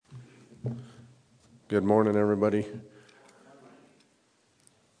Good morning, everybody.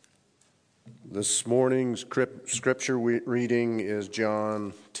 This morning's scripture reading is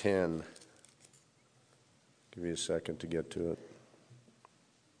John 10. Give you a second to get to it.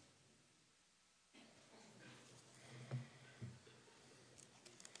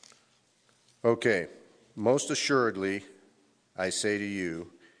 Okay, most assuredly, I say to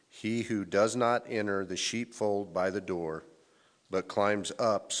you, he who does not enter the sheepfold by the door, but climbs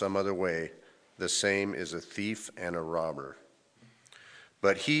up some other way, the same is a thief and a robber.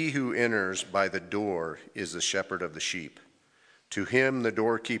 But he who enters by the door is the shepherd of the sheep. To him the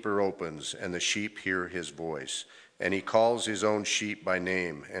doorkeeper opens, and the sheep hear his voice, and he calls his own sheep by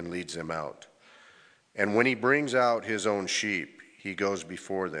name and leads them out. And when he brings out his own sheep, he goes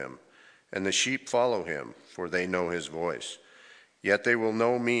before them, and the sheep follow him, for they know his voice. Yet they will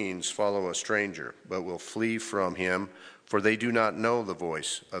no means follow a stranger, but will flee from him, for they do not know the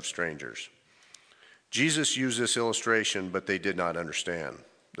voice of strangers. Jesus used this illustration, but they did not understand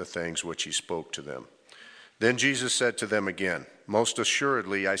the things which he spoke to them. Then Jesus said to them again, most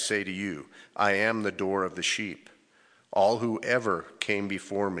assuredly I say to you, I am the door of the sheep. All who ever came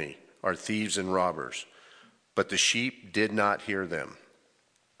before me are thieves and robbers, but the sheep did not hear them.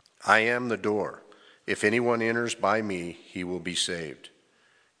 I am the door. If anyone enters by me, he will be saved,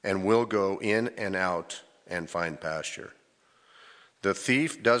 and will go in and out and find pasture. The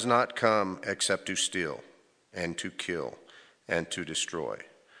thief does not come except to steal, and to kill, and to destroy.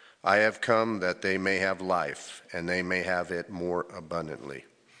 I have come that they may have life, and they may have it more abundantly.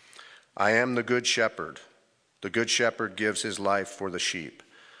 I am the good shepherd. The good shepherd gives his life for the sheep.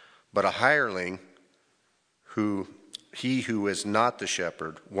 But a hireling, he who is not the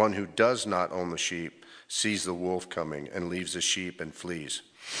shepherd, one who does not own the sheep, sees the wolf coming and leaves the sheep and flees.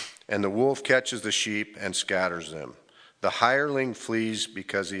 And the wolf catches the sheep and scatters them. The hireling flees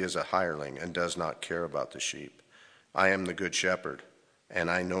because he is a hireling and does not care about the sheep. I am the good shepherd, and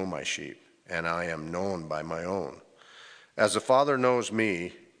I know my sheep, and I am known by my own. As the Father knows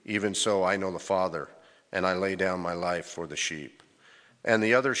me, even so I know the Father, and I lay down my life for the sheep. And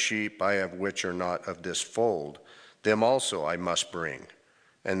the other sheep I have which are not of this fold, them also I must bring,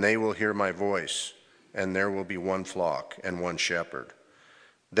 and they will hear my voice, and there will be one flock and one shepherd.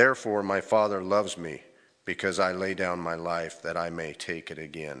 Therefore my Father loves me, because I lay down my life that I may take it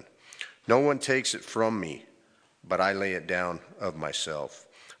again. No one takes it from me, but I lay it down of myself.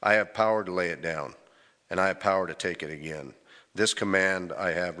 I have power to lay it down, and I have power to take it again. This command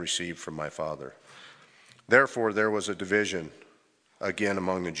I have received from my Father. Therefore there was a division again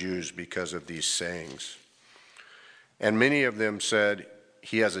among the Jews because of these sayings. And many of them said,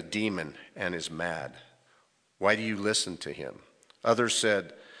 he has a demon and is mad. Why do you listen to him? Others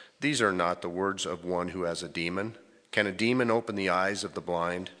said, these are not the words of one who has a demon. Can a demon open the eyes of the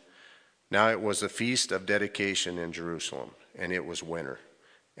blind? Now it was the feast of dedication in Jerusalem, and it was winter.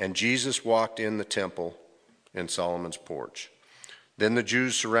 And Jesus walked in the temple in Solomon's porch. Then the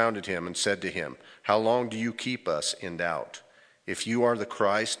Jews surrounded him and said to him, how long do you keep us in doubt? If you are the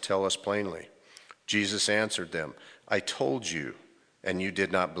Christ, tell us plainly. Jesus answered them, I told you, and you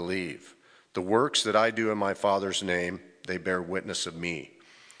did not believe. The works that I do in my Father's name, they bear witness of me.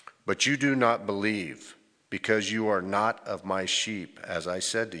 But you do not believe, because you are not of my sheep, as I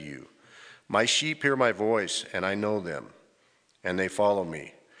said to you. My sheep hear my voice, and I know them, and they follow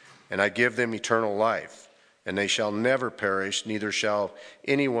me. And I give them eternal life, and they shall never perish, neither shall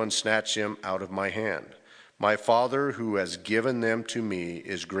anyone snatch them out of my hand. My Father, who has given them to me,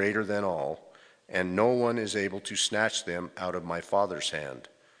 is greater than all, and no one is able to snatch them out of my Father's hand.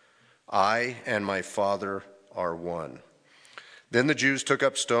 I and my Father are one. Then the Jews took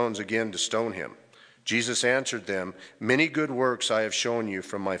up stones again to stone him. Jesus answered them, many good works I have shown you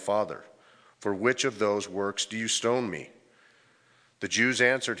from my Father. For which of those works do you stone me? The Jews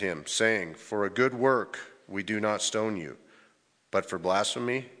answered him, saying, for a good work we do not stone you, but for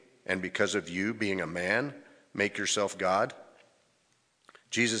blasphemy, and because of you, being a man, make yourself God?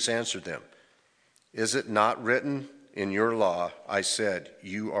 Jesus answered them, is it not written in your law, I said,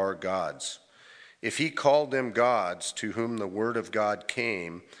 you are gods? If he called them gods to whom the word of God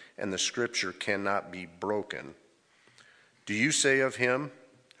came, and the scripture cannot be broken, do you say of him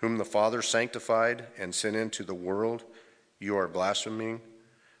whom the Father sanctified and sent into the world, you are blaspheming?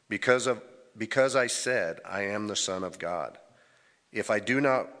 Because I said, I am the Son of God. If I do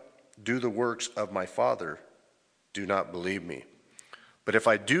not do the works of my Father, do not believe me. But if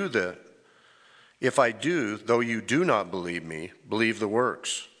I do, though you do not believe me, believe the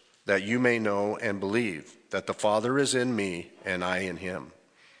works, that you may know and believe that the Father is in me and I in him.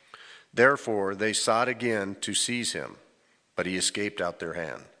 Therefore they sought again to seize him, but he escaped out their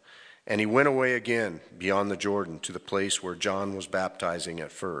hand. And he went away again beyond the Jordan to the place where John was baptizing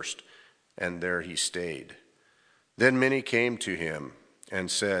at first, and there he stayed. Then many came to him and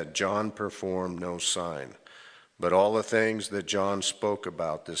said, John performed no sign, but all the things that John spoke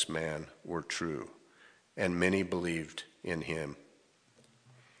about this man were true, and many believed in him.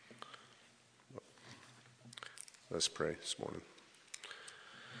 Let's pray this morning.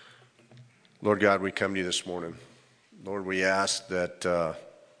 Lord God, we come to you this morning. Lord, we ask that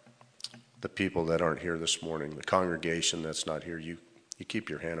the people that aren't here this morning, the congregation that's not here, you keep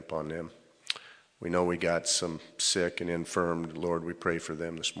your hand upon them. We know we got some sick and infirmed. Lord, we pray for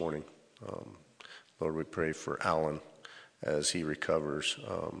them this morning. Lord, we pray for Alan as he recovers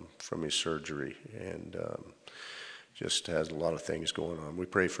from his surgery and just has a lot of things going on. We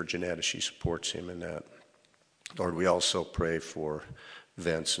pray for Jeanette as she supports him in that. Lord, we also pray for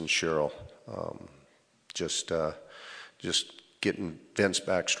Vince and Cheryl, just getting Vince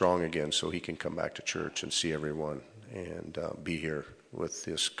back strong again so he can come back to church and see everyone and be here with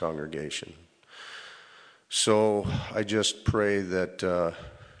this congregation. So I just pray that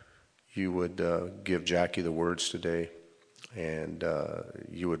you would give Jackie the words today, and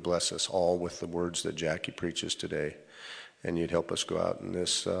you would bless us all with the words that Jackie preaches today, and you'd help us go out in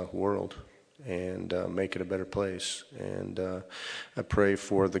this world and make it a better place. And I pray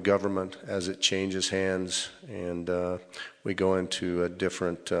for the government as it changes hands and we go into a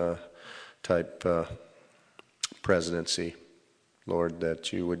different type presidency. Lord,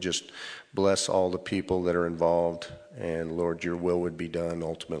 that you would just bless all the people that are involved, and Lord, your will would be done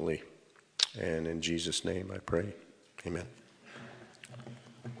ultimately. And in Jesus' name I pray. Amen.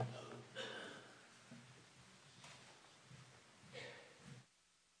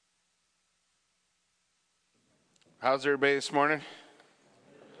 How's everybody this morning?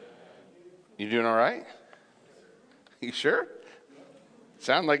 You doing all right? You sure?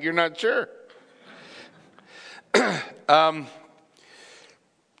 Sound like you're not sure.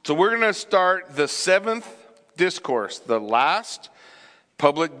 So we're going to start the 7th discourse, the last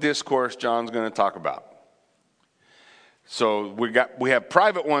public discourse John's going to talk about. So we have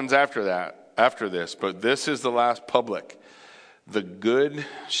private ones after this, but this is the last public, the Good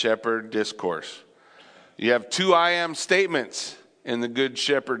Shepherd Discourse. You have 2 I am statements in the Good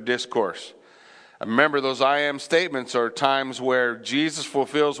Shepherd Discourse. Remember, those I am statements are times where Jesus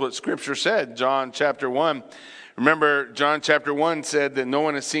fulfills what Scripture said. John chapter 1. Remember, John chapter 1 said that no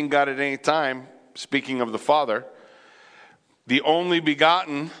one has seen God at any time, speaking of the Father. The only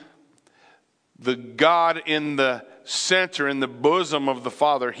begotten, the God in the center, in the bosom of the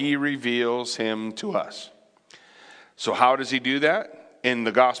Father, he reveals him to us. So how does he do that? In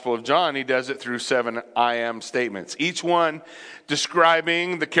the Gospel of John, he does it through 7 I am statements. Each one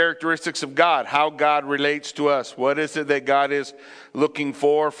describing the characteristics of God, how God relates to us. What is it that God is looking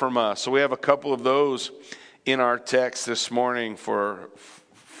for from us? So we have a couple of those in our text this morning for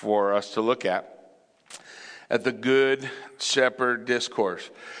us to look at the Good Shepherd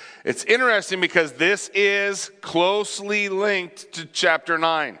Discourse. It's interesting because this is closely linked to chapter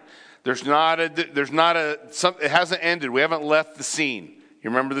 9. It hasn't ended. We haven't left the scene.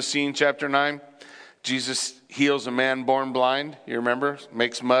 You remember the scene, chapter 9? Jesus heals a man born blind. You remember?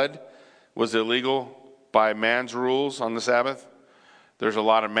 Makes mud. Was illegal by man's rules on the Sabbath. There's a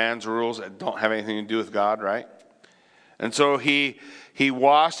lot of man's rules that don't have anything to do with God, right? And so he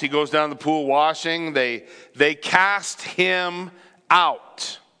goes down the pool washing. They cast him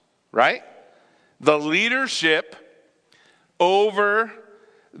out, right? The leadership over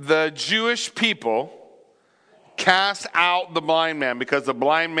the Jewish people cast out the blind man because the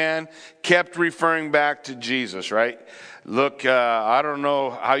blind man kept referring back to Jesus, right? Look, I don't know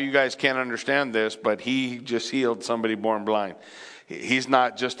how you guys can't understand this, but he just healed somebody born blind. He's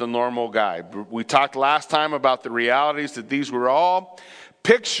not just a normal guy. We talked last time about the realities that these were all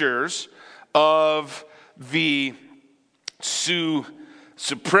pictures of the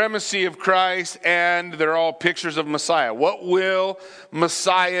supremacy of Christ, and they're all pictures of Messiah. What will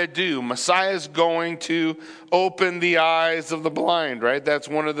Messiah do? Messiah is going to open the eyes of the blind, right? That's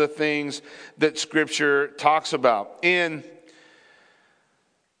one of the things that Scripture talks about. In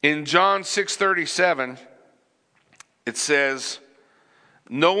John 6:37, it says,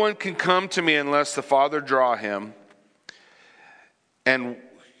 "No one can come to me unless the Father draw him, and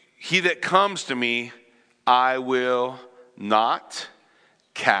he that comes to me, I will not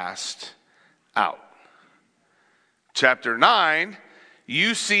cast out." Chapter 9,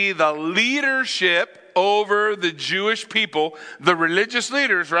 you see the leadership over the Jewish people, the religious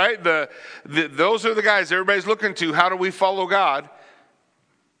leaders, right? Those are the guys everybody's looking to. How do we follow God?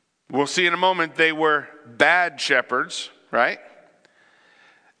 We'll see in a moment they were bad shepherds, right?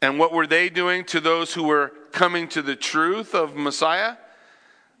 And what were they doing to those who were coming to the truth of Messiah?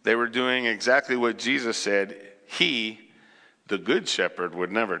 They were doing exactly what Jesus said he, the good shepherd,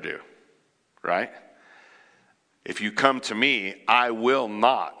 would never do, right? If you come to me, I will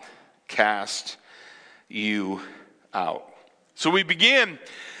not cast you out. So we begin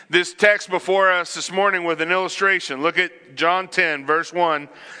this text before us this morning with an illustration. Look at John 10, verse 1.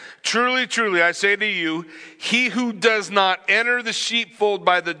 Truly, truly, I say to you, he who does not enter the sheepfold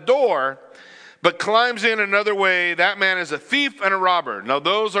by the door, but climbs in another way, that man is a thief and a robber. Now,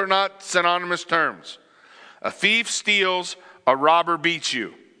 those are not synonymous terms. A thief steals, a robber beats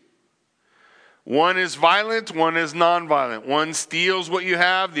you. One is violent, one is nonviolent. One steals what you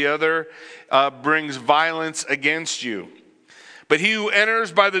have, the other brings violence against you. But he who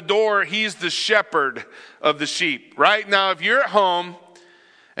enters by the door, he's the shepherd of the sheep. Right now, if you're at home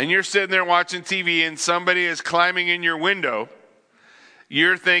and you're sitting there watching TV and somebody is climbing in your window,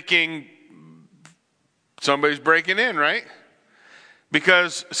 you're thinking somebody's breaking in, right?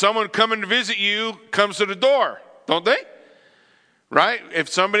 Because someone coming to visit you comes to the door, don't they? Right? If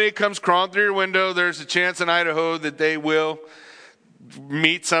somebody comes crawling through your window, there's a chance in Idaho that they will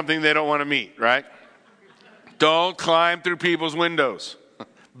meet something they don't want to meet, right? Don't climb through people's windows.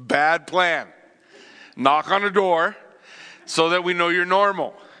 Bad plan. Knock on the door so that we know you're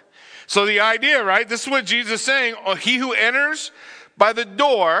normal. So the idea, right? This is what Jesus is saying. He who enters by the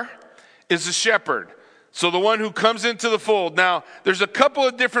door is the shepherd. So the one who comes into the fold. Now, there's a couple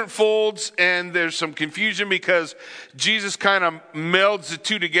of different folds, and there's some confusion because Jesus kind of melds the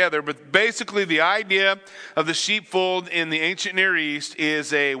two together. But basically, the idea of the sheepfold in the ancient Near East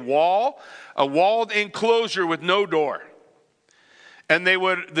is a walled enclosure with no door. And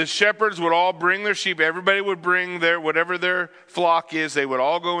the shepherds would all bring their sheep. Everybody would bring whatever their flock is. They would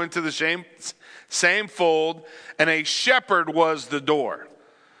all go into the same fold, and a shepherd was the door.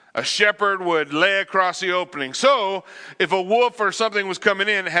 A shepherd would lay across the opening. So if a wolf or something was coming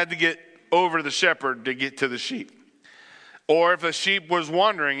in, it had to get over the shepherd to get to the sheep. Or if a sheep was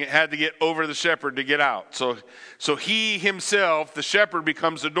wandering, it had to get over the shepherd to get out. So he himself, the shepherd,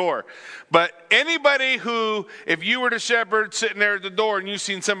 becomes the door. But anybody who, if you were the shepherd sitting there at the door and you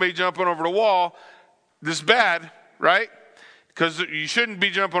seen somebody jumping over the wall, this is bad, right? Because you shouldn't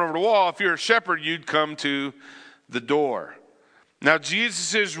be jumping over the wall. If you're a shepherd, you'd come to the door. Now,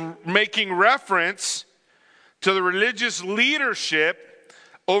 Jesus is making reference to the religious leadership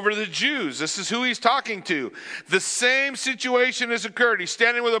over the Jews. This is who he's talking to. The same situation has occurred. He's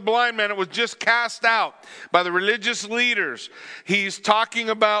standing with a blind man that was just cast out by the religious leaders. He's talking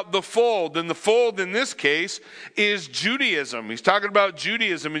about the fold, and the fold in this case is Judaism. He's talking about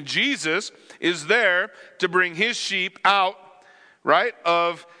Judaism, and Jesus is there to bring his sheep out, right,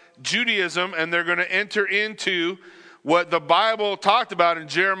 of Judaism, and they're going to enter into what the Bible talked about in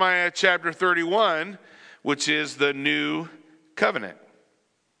Jeremiah chapter 31, which is the new covenant,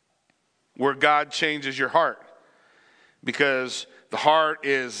 where God changes your heart. Because the heart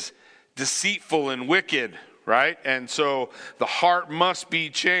is deceitful and wicked, right? And so the heart must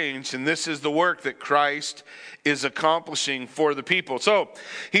be changed, and this is the work that Christ is accomplishing for the people. So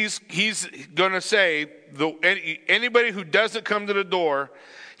he's going to say, anybody who doesn't come to the door,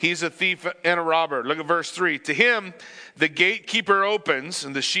 he's a thief and a robber. Look at verse 3. To him, the gatekeeper opens,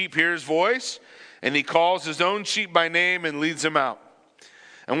 and the sheep hear his voice, and he calls his own sheep by name and leads them out.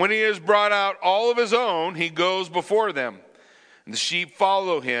 And when he has brought out all of his own, he goes before them. And the sheep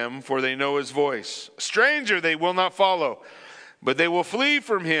follow him, for they know his voice. A stranger they will not follow, but they will flee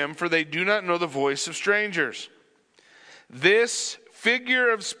from him, for they do not know the voice of strangers. This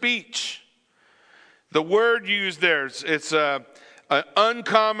figure of speech, the word used there, it's an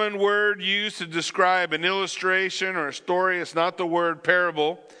uncommon word used to describe an illustration or a story. It's not the word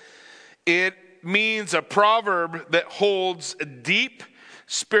parable. It means a proverb that holds a deep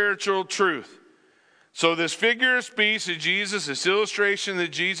spiritual truth. So this figure of speech of Jesus, this illustration that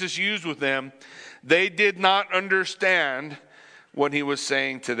Jesus used with them, they did not understand what he was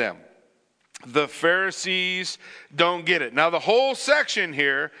saying to them. The Pharisees don't get it. Now the whole section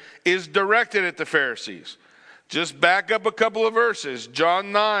here is directed at the Pharisees. Just back up a couple of verses.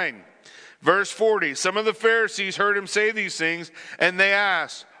 John 9, verse 40. Some of the Pharisees heard him say these things, and they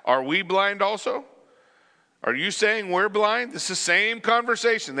asked, "Are we blind also? Are you saying we're blind?" It's the same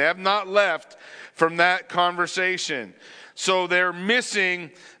conversation. They have not left from that conversation. So they're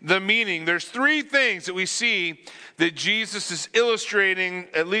missing the meaning. There's three things that we see that Jesus is illustrating,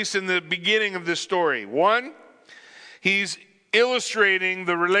 at least in the beginning of this story. One, he's illustrating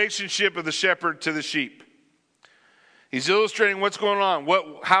the relationship of the shepherd to the sheep. He's illustrating what's going on.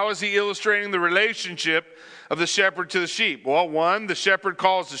 How is he illustrating the relationship of the shepherd to the sheep? Well, one, the shepherd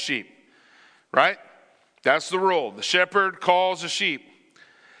calls the sheep, right? That's the rule. The shepherd calls the sheep.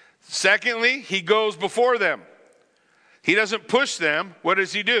 Secondly, he goes before them. He doesn't push them. What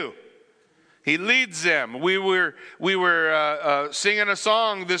does he do? He leads them. We were singing a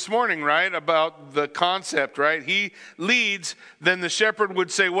song this morning, right, about the concept, right? He leads, then the shepherd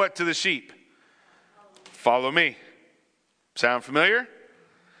would say what to the sheep? Follow me. Sound familiar?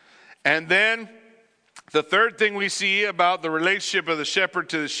 And then the third thing we see about the relationship of the shepherd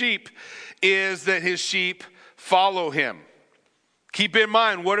to the sheep is that his sheep follow him. Keep in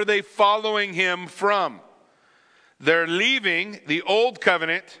mind, what are they following him from? They're leaving the old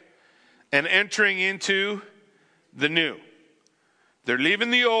covenant and entering into the new. They're leaving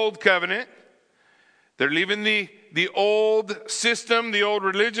the old covenant. They're leaving the old system, the old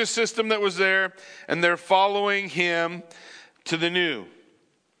religious system that was there, and they're following him to the new.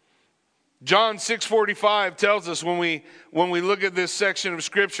 John 6:45 tells us when we look at this section of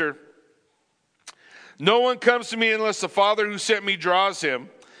Scripture, no one comes to me unless the Father who sent me draws him,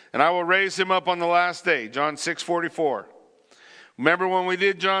 and I will raise him up on the last day. John 6:44. Remember when we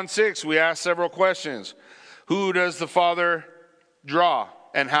did John 6, we asked several questions. Who does the Father draw,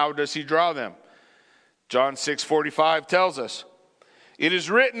 and how does he draw them? John 6:45 tells us, it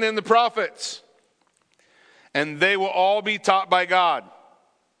is written in the prophets, and they will all be taught by God.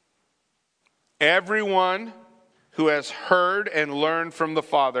 Everyone who has heard and learned from the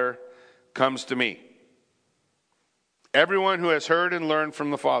Father comes to me. Everyone who has heard and learned from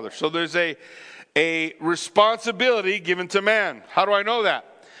the Father. So there's a responsibility given to man. How do I know that?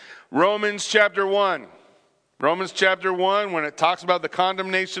 Romans chapter 1. Romans chapter 1, when it talks about the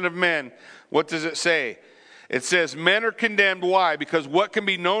condemnation of men, what does it say? It says, men are condemned. Why? Because what can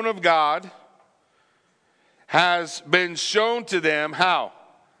be known of God has been shown to them. How?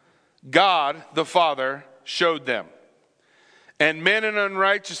 God, the Father, showed them. And men in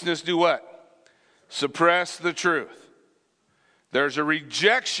unrighteousness do what? Suppress the truth. There's a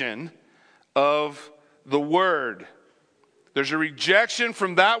rejection of the word. There's a rejection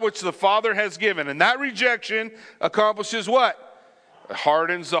from that which the Father has given. And that rejection accomplishes what? It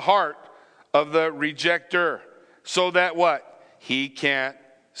hardens the heart of the rejecter. So that what? He can't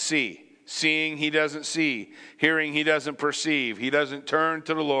see. Seeing, he doesn't see. Hearing, he doesn't perceive. He doesn't turn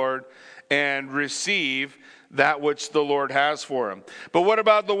to the Lord and receive that which the Lord has for him. But what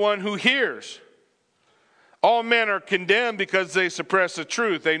about the one who hears? All men are condemned because they suppress the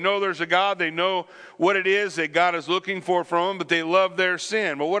truth. They know there's a God. They know what it is that God is looking for from them, but they love their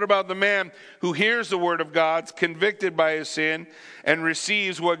sin. But what about the man who hears the word of God, is convicted by his sin, and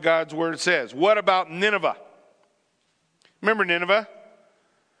receives what God's word says? What about Nineveh? Remember Nineveh?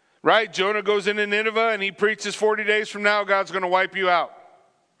 Right? Jonah goes into Nineveh and he preaches 40 days from now, God's going to wipe you out.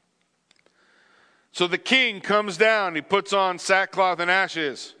 So the king comes down. He puts on sackcloth and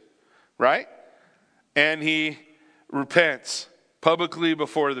ashes. Right? And he repents publicly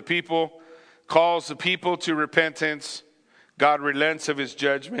before the people, calls the people to repentance. God relents of his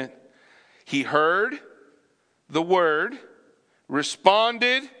judgment. He heard the word,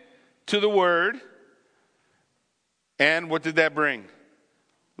 responded to the word, and what did that bring?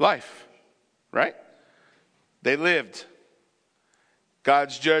 Life, right? They lived.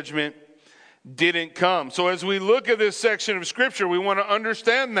 God's judgment didn't come. So as we look at this section of Scripture, we want to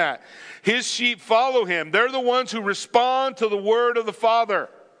understand that. His sheep follow him. They're the ones who respond to the word of the Father.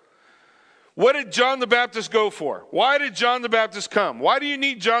 What did John the Baptist go for? Why did John the Baptist come? Why do you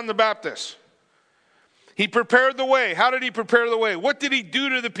need John the Baptist? He prepared the way. How did he prepare the way? What did he do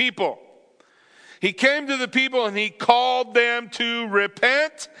to the people? He came to the people and he called them to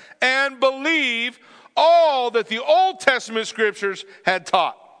repent and believe all that the Old Testament Scriptures had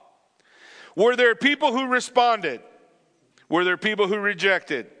taught. Were there people who responded? Were there people who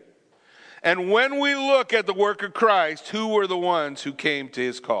rejected? And when we look at the work of Christ, who were the ones who came to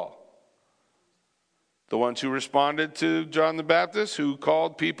his call? The ones who responded to John the Baptist, who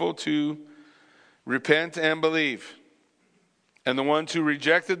called people to repent and believe. And the ones who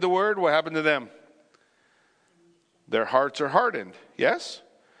rejected the word, what happened to them? Their hearts are hardened, yes?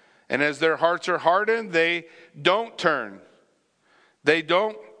 And as their hearts are hardened, they don't turn. They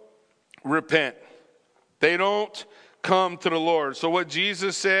don't repent. They don't come to the Lord. So what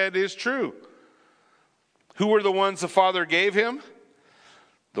Jesus said is true. Who were the ones the Father gave him?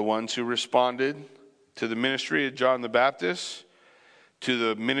 The ones who responded to the ministry of John the Baptist, to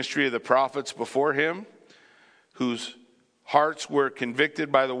the ministry of the prophets before him, whose hearts were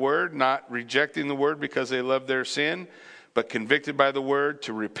convicted by the word, not rejecting the word because they loved their sin, but convicted by the word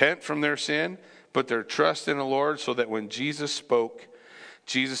to repent from their sin, put their trust in the Lord, so that when Jesus spoke,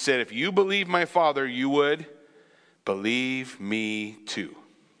 Jesus said, if you believe my Father, you would believe me too.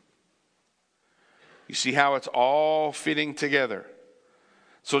 You see how it's all fitting together.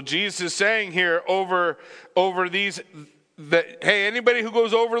 So Jesus is saying here over these, that, hey, anybody who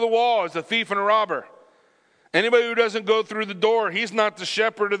goes over the wall is a thief and a robber. Anybody who doesn't go through the door, he's not the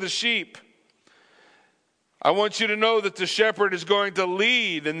shepherd of the sheep. I want you to know that the shepherd is going to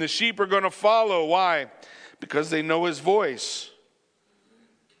lead and the sheep are going to follow. Why? Because they know his voice.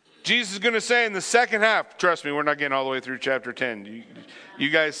 Jesus is going to say in the second half, trust me, we're not getting all the way through chapter 10. You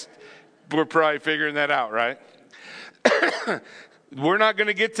guys were probably figuring that out, right? We're not going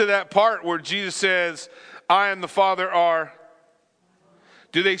to get to that part where Jesus says, I and the Father are.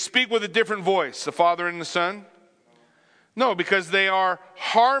 Do they speak with a different voice, the Father and the Son? No, because they are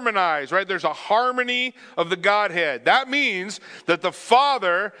harmonized, right? There's a harmony of the Godhead. That means that the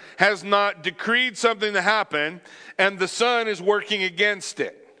Father has not decreed something to happen and the Son is working against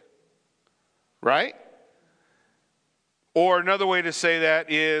it. Right? Or another way to say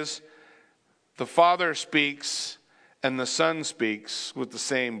that is the Father speaks and the Son speaks with the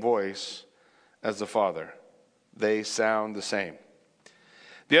same voice as the Father. They sound the same.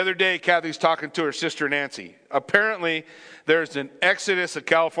 The other day, Kathy's talking to her sister Nancy. Apparently, there's an exodus of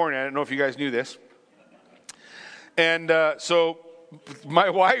California. I don't know if you guys knew this. And so my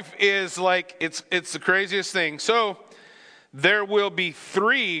wife is like, it's the craziest thing. So there will be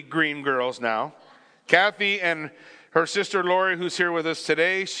 3 green girls now. Kathy and her sister Lori, who's here with us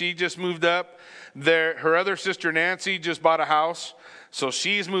today, she just moved up. Her other sister Nancy just bought a house, so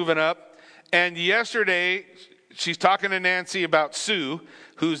she's moving up. And yesterday, she's talking to Nancy about Sue,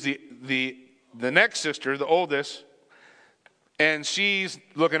 who's the next sister, the oldest, and she's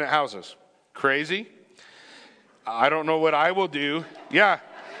looking at houses. Crazy? I don't know what I will do. Yeah.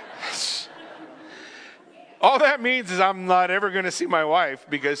 All that means is I'm not ever going to see my wife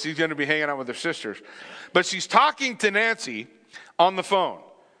because she's going to be hanging out with her sisters. But she's talking to Nancy on the phone.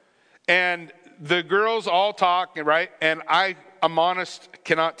 And the girls all talk, right? And I'm honest,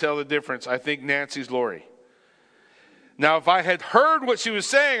 cannot tell the difference. I think Nancy's Lori. Now, if I had heard what she was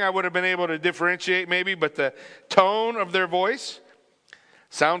saying, I would have been able to differentiate maybe, but the tone of their voice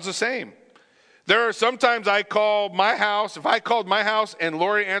sounds the same. There are sometimes I call my house. If I called my house and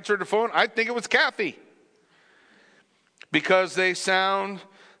Lori answered the phone, I'd think it was Kathy. Because they sound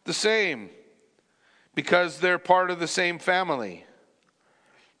the same. Because they're part of the same family.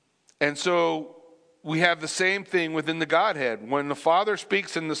 And so we have the same thing within the Godhead. When the Father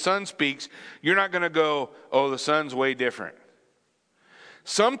speaks and the Son speaks, you're not going to go, oh, the Son's way different.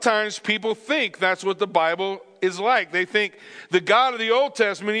 Sometimes people think that's what the Bible is like. They think the God of the Old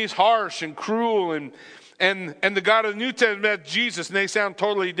Testament, he's harsh and cruel, and the God of the New Testament, that's Jesus, and they sound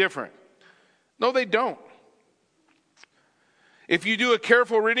totally different. No, they don't. If you do a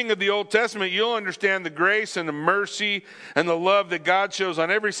careful reading of the Old Testament, you'll understand the grace and the mercy and the love that God shows on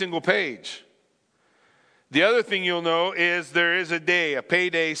every single page. The other thing you'll know is there is a day, a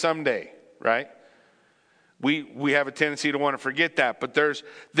payday someday, right? We have a tendency to want to forget that. But there's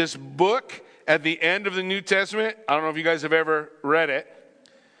this book at the end of the New Testament. I don't know if you guys have ever read it.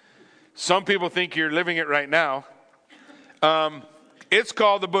 Some people think you're living it right now. It's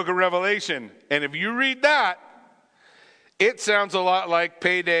called the Book of Revelation. And if you read that, it sounds a lot like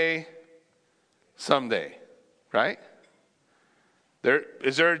payday someday, right?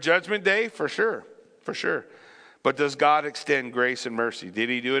 Is there a judgment day? For sure. For sure. But does God extend grace and mercy? Did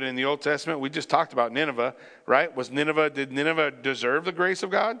he do it in the Old Testament? We just talked about Nineveh, right? Did Nineveh deserve the grace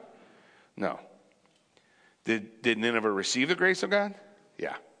of God? No. Did Nineveh receive the grace of God?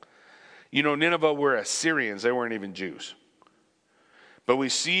 Yeah. You know, Nineveh were Assyrians. They weren't even Jews. But we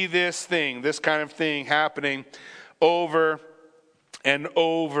see this kind of thing happening over and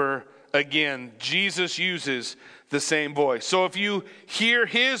over again. Jesus uses the same voice. So if you hear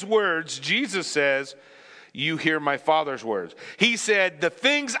his words, Jesus says, you hear my Father's words. He said, the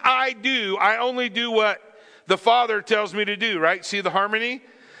things I do, I only do what the Father tells me to do, right? See the harmony?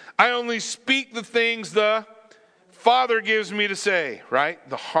 I only speak the things the Father gives me to say, right?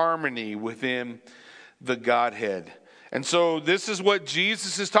 The harmony within the Godhead. And so this is what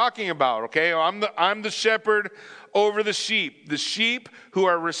Jesus is talking about, okay? I'm the shepherd over the sheep who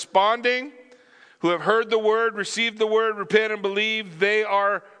are responding, who have heard the word, received the word, repent and believe, they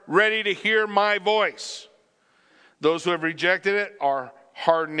are ready to hear my voice. Those who have rejected it are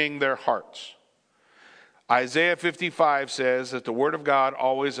hardening their hearts. Isaiah 55 says that the word of God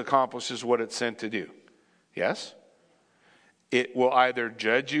always accomplishes what it's sent to do. Yes? It will either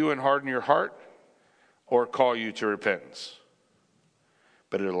judge you and harden your heart or call you to repentance.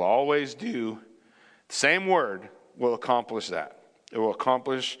 But it'll always do, the same word will accomplish that. It will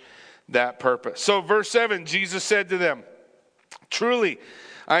accomplish that purpose. So verse 7, Jesus said to them, truly,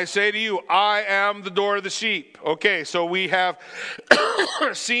 I say to you, I am the door of the sheep. Okay, so we have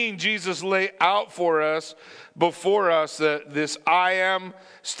seen Jesus lay out for us, before us, this I am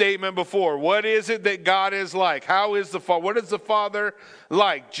statement before. What is it that God is like? How is the Father? What is the Father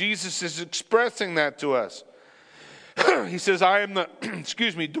like? Jesus is expressing that to us. He says, I am the,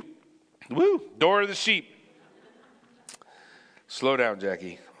 door of the sheep. Slow down,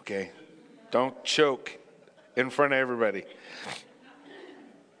 Jackie, okay? Don't choke in front of everybody.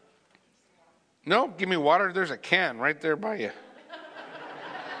 No, give me water. There's a can right there by you.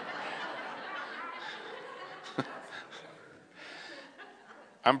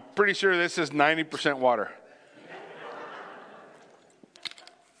 I'm pretty sure this is 90% water.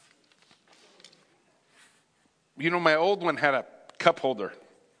 You know, my old one had a cup holder.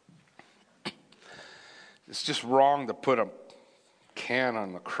 It's just wrong to put a can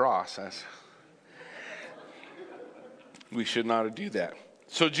on the cross. We should not do that.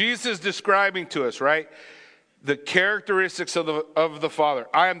 So Jesus is describing to us, right, the characteristics of the Father.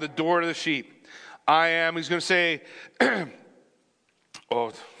 I am the door of the sheep. He's going to say,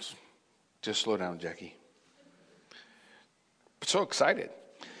 oh, just slow down, Jackie. I'm so excited.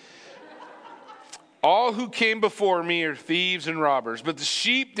 All who came before me are thieves and robbers, but the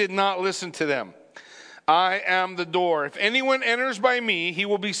sheep did not listen to them. I am the door. If anyone enters by me, he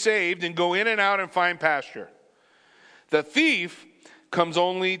will be saved and go in and out and find pasture. The thief comes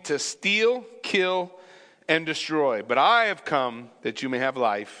only to steal, kill, and destroy. But I have come that you may have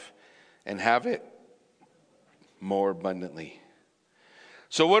life and have it more abundantly.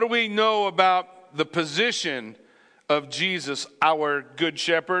 So what do we know about the position of Jesus, our good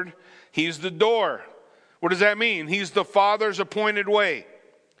shepherd? He's the door. What does that mean? He's the Father's appointed way.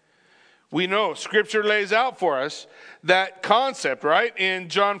 We know Scripture lays out for us that concept, right? In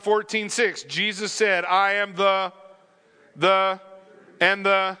John 14:6, Jesus said, I am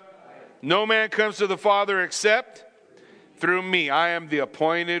no man comes to the Father except through me. I am the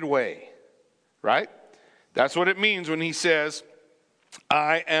appointed way, right? That's what it means when he says,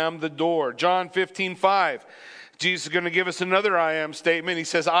 I am the door. John 15:5, Jesus is going to give us another I am statement. He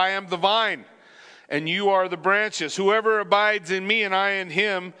says, I am the vine, and you are the branches. Whoever abides in me and I in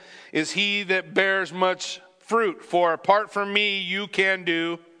him is he that bears much fruit. For apart from me, you can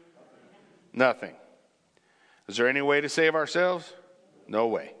do nothing. Is there any way to save ourselves? No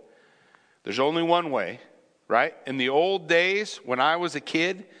way. There's only one way, right? In the old days, when I was a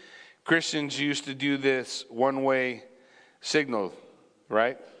kid, Christians used to do this one-way signal,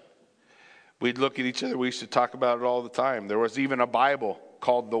 right? We'd look at each other. We used to talk about it all the time. There was even a Bible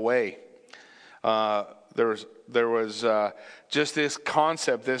called The Way. There was just this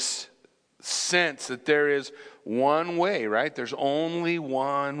concept, this sense that there is one way, right? There's only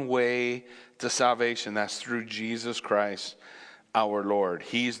one way to salvation. That's through Jesus Christ, our Lord.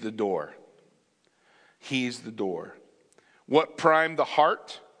 He's the door. He's the door. What primed the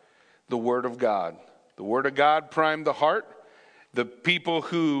heart? The Word of God. The Word of God primed the heart. The people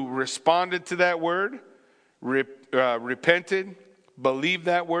who responded to that word, repented, believed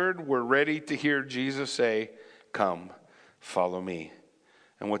that word, were ready to hear Jesus say, come, follow me.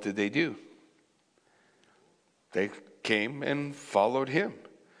 And what did they do? They came and followed him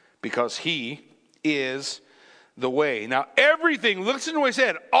because he is the way. Now everything, listen to what he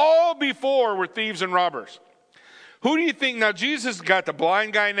said, all before were thieves and robbers. Who do you think? Now Jesus got the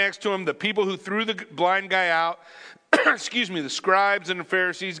blind guy next to him, the people who threw the blind guy out, the scribes and the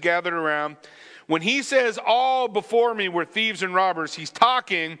Pharisees gathered around. When he says all before me were thieves and robbers, he's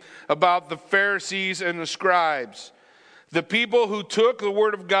talking about the Pharisees and the scribes. The people who took the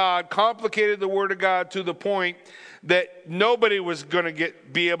Word of God, complicated the Word of God to the point that nobody was going to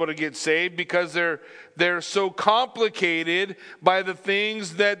be able to get saved because they're so complicated by the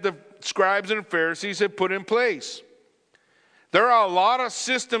things that the scribes and Pharisees had put in place. There are a lot of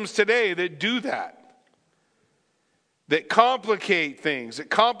systems today that do that complicate things, that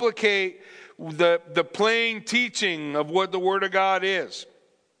complicate the plain teaching of what the Word of God is.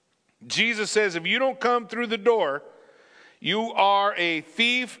 Jesus says, if you don't come through the door, you are a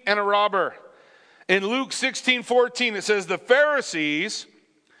thief and a robber. In Luke 16:14, it says, the Pharisees,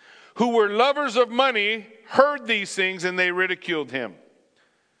 who were lovers of money, heard these things and they ridiculed him.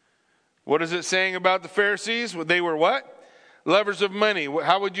 What is it saying about the Pharisees? They were what? Lovers of money.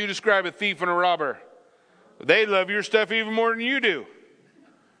 How would you describe a thief and a robber? They love your stuff even more than you do.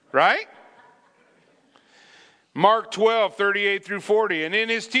 Right? Mark 12:38 through 40. And in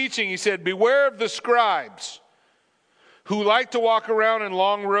his teaching, he said, beware of the scribes who like to walk around in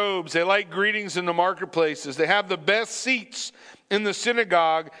long robes. They like greetings in the marketplaces. They have the best seats in the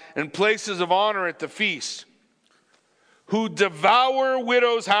synagogue and places of honor at the feast, who devour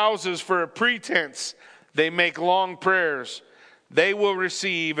widows' houses for a pretense. They make long prayers. They will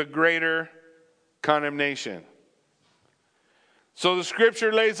receive a greater condemnation. So the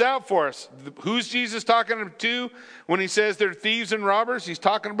scripture lays out for us. Who's Jesus talking to when he says they're thieves and robbers? He's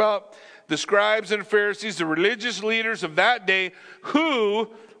talking about the scribes and Pharisees, the religious leaders of that day, who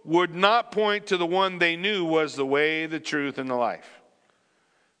would not point to the one they knew was the way, the truth, and the life.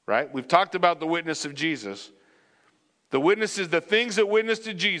 Right? We've talked about the witness of Jesus. The witness is the things that witnessed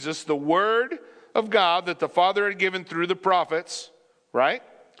to Jesus, the word of God that the Father had given through the prophets, right?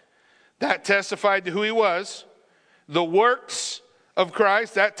 That testified to who he was. The works of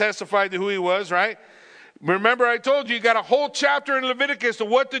Christ, that testified to who he was, right? Remember, I told you got a whole chapter in Leviticus of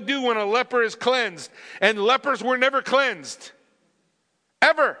what to do when a leper is cleansed. And lepers were never cleansed.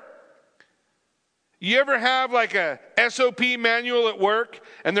 Ever. You ever have like a SOP manual at work,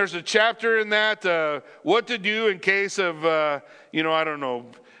 and there's a chapter in that, what to do in case of,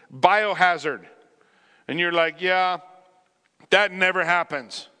 biohazard. And you're like, yeah, that never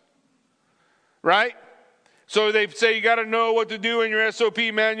happens. Right? So they say you got to know what to do in your SOP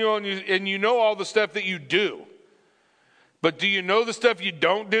manual, and you know all the stuff that you do. But do you know the stuff you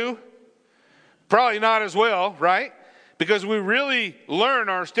don't do? Probably not as well, right? Because we really learn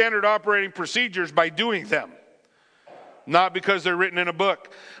our standard operating procedures by doing them, not because they're written in a book.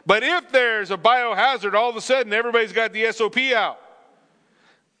 But if there's a biohazard, all of a sudden everybody's got the SOP out.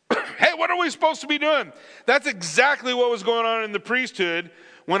 Hey, what are we supposed to be doing? That's exactly what was going on in the priesthood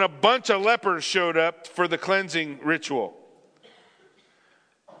when a bunch of lepers showed up for the cleansing ritual.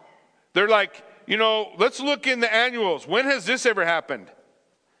 They're like, let's look in the annuals. When has this ever happened?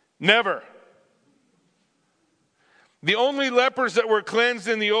 Never. The only lepers that were cleansed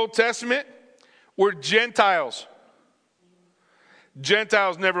in the Old Testament were Gentiles.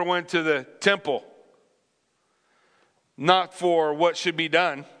 Gentiles never went to the temple. Not for what should be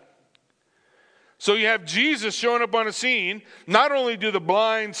done. So you have Jesus showing up on a scene. Not only do the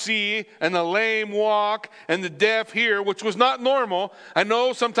blind see and the lame walk and the deaf hear, which was not normal. I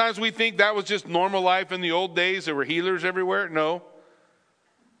know sometimes we think that was just normal life in the old days. There were healers everywhere. No.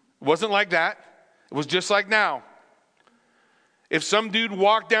 It wasn't like that. It was just like now. If some dude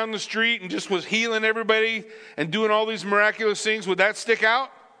walked down the street and just was healing everybody and doing all these miraculous things, would that stick out?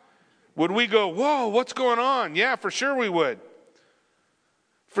 Would we go, whoa, what's going on? Yeah, for sure we would.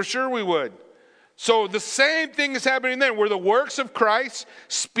 For sure we would. So the same thing is happening then. Were the works of Christ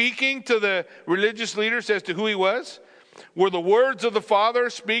speaking to the religious leaders as to who he was? Were the words of the Father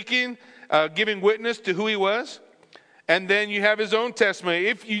speaking, giving witness to who he was? And then you have his own testimony.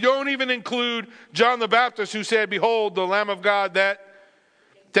 If you don't even include John the Baptist, who said, behold, the Lamb of God that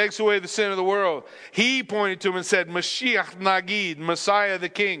takes away the sin of the world. He pointed to him and said, Mashiach Nagid, Messiah the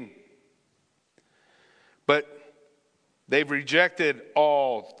King. But they've rejected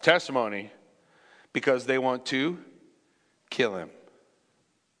all testimony because they want to kill him.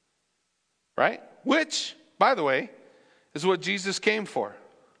 Right? Which, by the way, is what Jesus came for.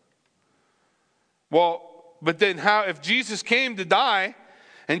 Well, but then how, if Jesus came to die,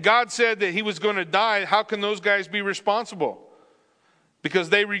 and God said that he was going to die, how can those guys be responsible? Because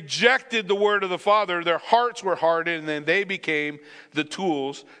they rejected the word of the Father, their hearts were hardened, and then they became the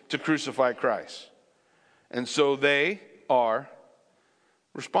tools to crucify Christ. And so they are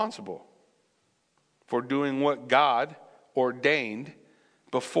responsible for doing what God ordained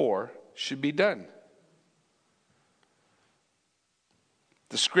before should be done.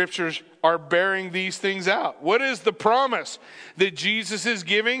 The scriptures are bearing these things out. What is the promise that Jesus is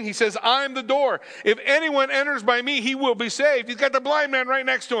giving? He says, I'm the door. If anyone enters by me, he will be saved. He's got the blind man right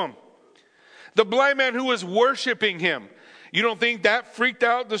next to him. The blind man who was worshiping him. You don't think that freaked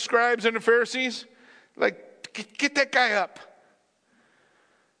out the scribes and the Pharisees? Like, get that guy up.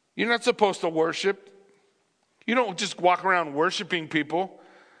 You're not supposed to worship. You don't just walk around worshiping people.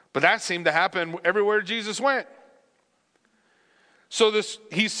 But that seemed to happen everywhere Jesus went. So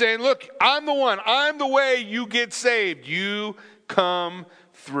he's saying, look, I'm the one. I'm the way you get saved. You come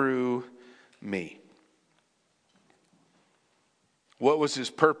through me. What was his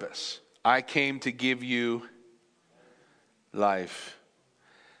purpose? I came to give you life.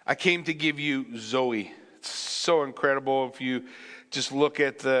 I came to give you Zoe. It's so incredible if you just look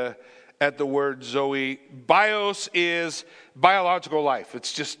at the word Zoe. Bios is biological life.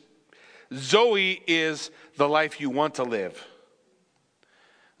 It's just, Zoe is the life you want to live.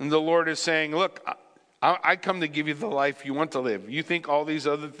 And the Lord is saying, look, I come to give you the life you want to live. You think all these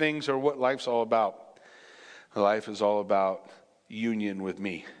other things are what life's all about. Life is all about union with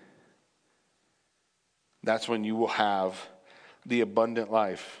me. That's when you will have the abundant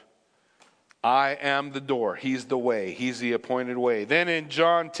life. I am the door. He's the way. He's the appointed way. Then in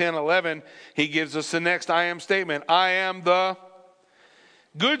John 10:11, he gives us the next I am statement. I am the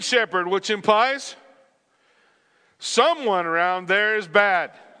good shepherd, which implies someone around there is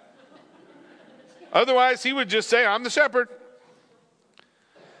bad. Otherwise, he would just say, I'm the shepherd.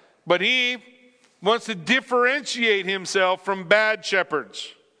 But he wants to differentiate himself from bad shepherds.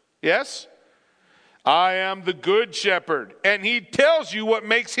 Yes? I am the good shepherd. And he tells you what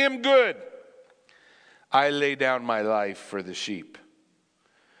makes him good. I lay down my life for the sheep.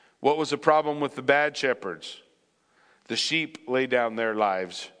 What was the problem with the bad shepherds? The sheep lay down their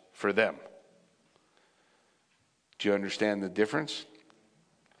lives for them. Do you understand the difference?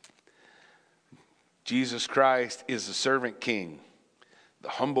 Jesus Christ is the servant king, the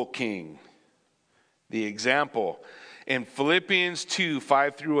humble king, the example. In Philippians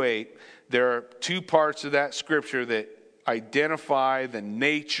 2:5-8, there are two parts of that scripture that identify the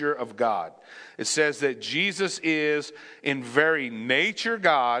nature of God. It says that Jesus is in very nature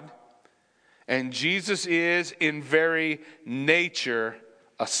God, and Jesus is in very nature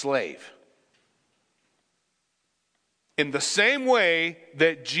a slave. In the same way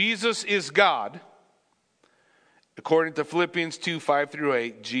that Jesus is God, according to Philippians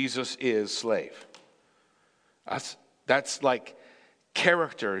 2:5-8, Jesus is slave. That's like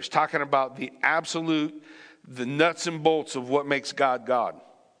character. He's talking about the absolute, the nuts and bolts of what makes God God.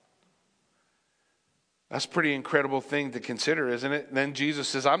 That's a pretty incredible thing to consider, isn't it? And then Jesus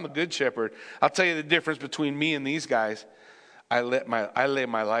says, I'm the good shepherd. I'll tell you the difference between me and these guys. I lay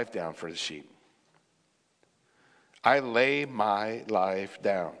my life down for the sheep. I lay my life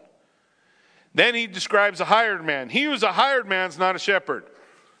down. Then he describes a hired man. He who's a hired man's not a shepherd.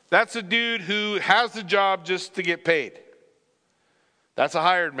 That's a dude who has the job just to get paid. That's a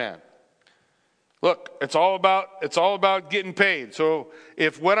hired man. Look, it's all about getting paid. So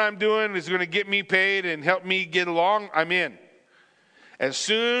if what I'm doing is going to get me paid and help me get along, I'm in. As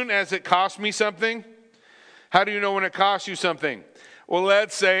soon as it costs me something, how do you know when it costs you something? Well,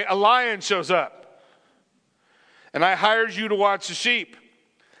 let's say a lion shows up and I hired you to watch the sheep,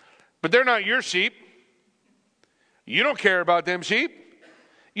 but they're not your sheep. You don't care about them sheep.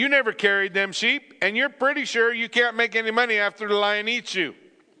 You never carried them sheep, and you're pretty sure you can't make any money after the lion eats you.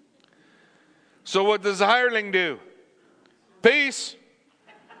 So what does the hireling do? Peace.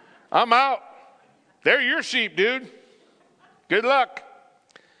 I'm out. They're your sheep, dude. Good luck.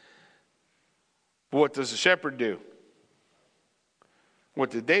 What does the shepherd do?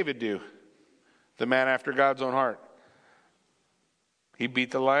 What did David do? The man after God's own heart. He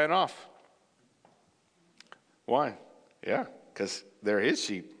beat the lion off. Why? Yeah, because they're his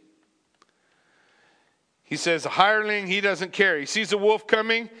sheep. He says, a hireling, he doesn't care. He sees a wolf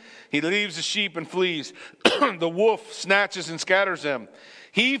coming, he leaves the sheep and flees. The wolf snatches and scatters them.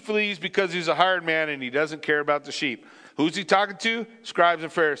 He flees because he's a hired man and he doesn't care about the sheep. Who's he talking to? Scribes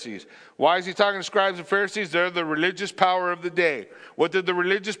and Pharisees. Why is he talking to scribes and Pharisees? They're the religious power of the day. What did the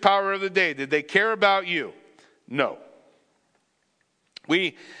religious power of the day? Did they care about you? No.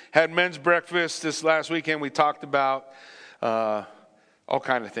 We had men's breakfast this last weekend. We talked about all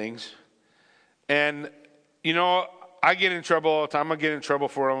kind of things. And, you know, I get in trouble all the time. I get in trouble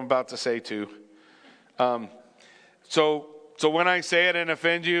for what I'm about to say too. So when I say it and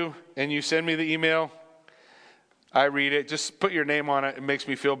offend you and you send me the email, I read it. Just put your name on it. It makes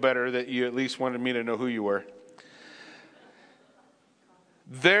me feel better that you at least wanted me to know who you were.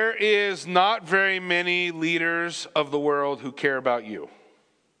 There is not very many leaders of the world who care about you.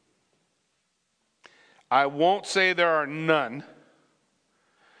 I won't say there are none,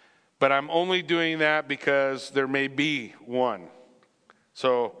 but I'm only doing that because there may be one.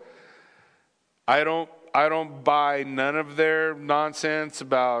 So I don't buy none of their nonsense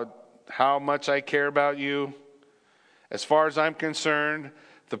about how much I care about you. As far as I'm concerned,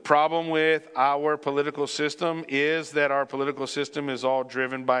 the problem with our political system is that our political system is all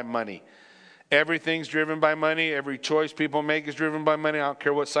driven by money. Everything's driven by money. Every choice people make is driven by money. I don't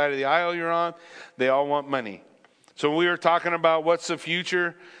care what side of the aisle you're on. They all want money. So when we were talking about what's the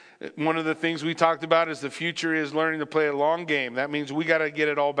future, one of the things we talked about is the future is learning to play a long game. That means we got to get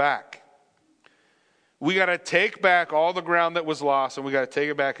it all back. We got to take back all the ground that was lost, and we got to take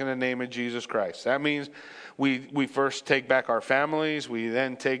it back in the name of Jesus Christ. That means we first take back our families. We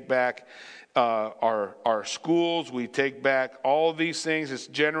then take back our schools. We take back all these things. It's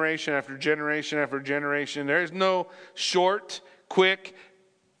generation after generation after generation. There's no short, quick,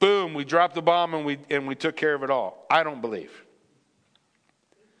 boom, we dropped the bomb and we took care of it all. I don't believe.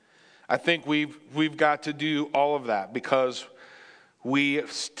 I think we've got to do all of that because we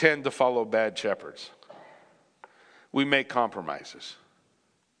tend to follow bad shepherds. We make compromises.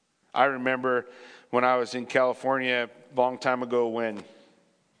 I remember when I was in California a long time ago when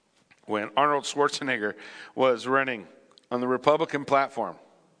Arnold Schwarzenegger was running on the Republican platform.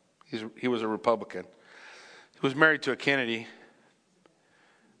 He was a Republican. He was married to a Kennedy.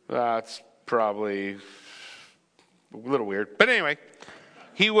 That's probably a little weird. But anyway,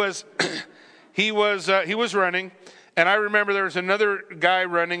 he was running. And I remember there was another guy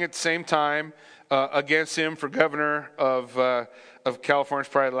running at the same time against him for governor of California. It's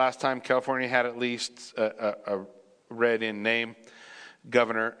probably the last time California had at least a red in name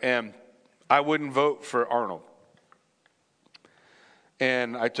governor. And I wouldn't vote for Arnold.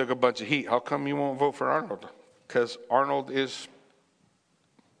 And I took a bunch of heat. How come you won't vote for Arnold? Because Arnold is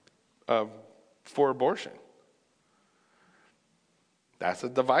for abortion. That's a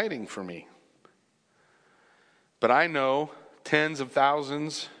dividing for me. But I know tens of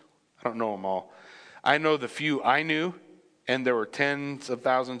thousands. I don't know them all. I know the few I knew, and there were tens of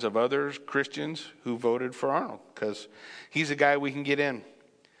thousands of others, Christians, who voted for Arnold because he's a guy we can get in.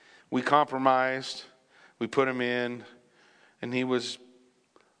 We compromised. We put him in, and he was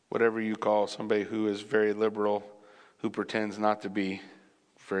whatever you call somebody who is very liberal, who pretends not to be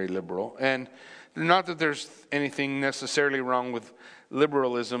very liberal. And not that there's anything necessarily wrong with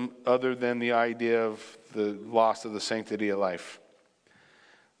liberalism other than the idea of the loss of the sanctity of life.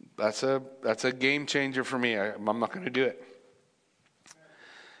 That's a game changer for me. I'm not going to do it.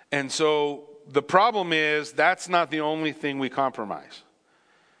 And so the problem is that's not the only thing we compromise.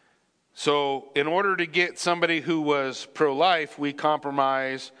 So in order to get somebody who was pro-life, we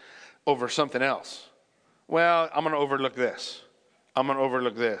compromise over something else. Well, I'm going to overlook this. I'm going to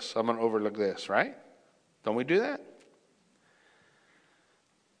overlook this. I'm going to overlook this, right? Don't we do that?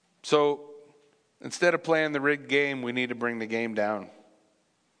 So instead of playing the rigged game, we need to bring the game down.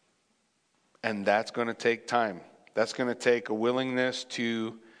 And that's going to take time. That's going to take a willingness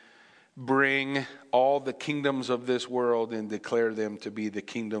to bring all the kingdoms of this world and declare them to be the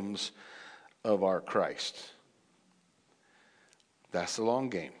kingdoms of our Christ. That's the long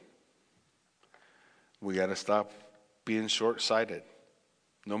game. We got to stop being short-sighted.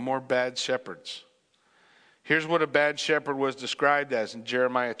 No more bad shepherds. Here's what a bad shepherd was described as in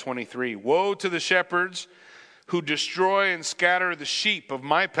Jeremiah 23. Woe to the shepherds who destroy and scatter the sheep of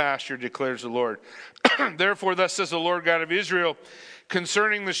my pasture, declares the Lord. Therefore, thus says the Lord God of Israel,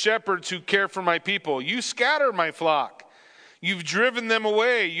 concerning the shepherds who care for my people, you scatter my flock. You've driven them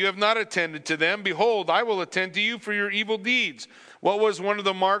away. You have not attended to them. Behold, I will attend to you for your evil deeds. What was one of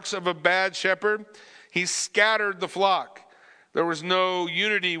the marks of a bad shepherd? He scattered the flock. There was no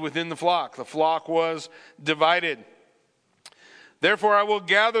unity within the flock. The flock was divided. Therefore, I will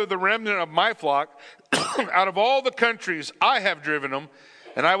gather the remnant of my flock out of all the countries I have driven them,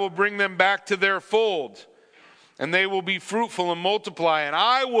 and I will bring them back to their fold. And they will be fruitful and multiply, and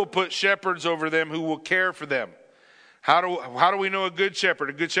I will put shepherds over them who will care for them. How do we know a good shepherd?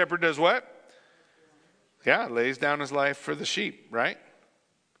 A good shepherd does what? Yeah, lays down his life for the sheep, right?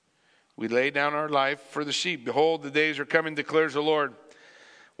 We lay down our life for the sheep. Behold, the days are coming, declares the Lord,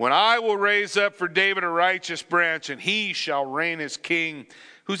 when I will raise up for David a righteous branch, and he shall reign as king.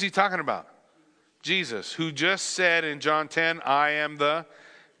 Who's he talking about? Jesus, who just said in John 10, I am the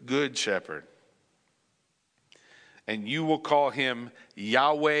good shepherd. And you will call him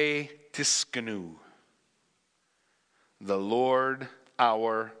Yahweh Tiskanu, the Lord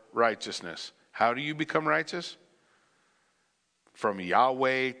our righteousness. How do you become righteous? From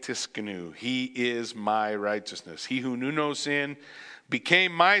Yahweh Tiskanu. He is my righteousness. He who knew no sin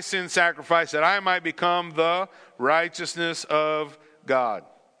became my sin sacrifice that I might become the righteousness of God.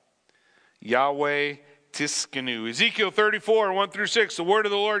 Yahweh Tiskanu. Ezekiel 34, 1 through 6. The word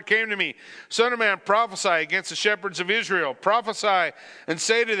of the Lord came to me. Son of man, prophesy against the shepherds of Israel. Prophesy and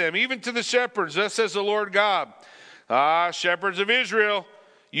say to them, even to the shepherds, thus says the Lord God. Ah, shepherds of Israel,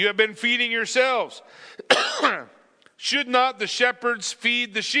 you have been feeding yourselves. Should not the shepherds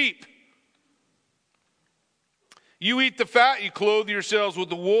feed the sheep? You eat the fat, you clothe yourselves with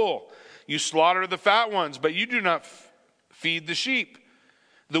the wool. You slaughter the fat ones, but you do not feed the sheep.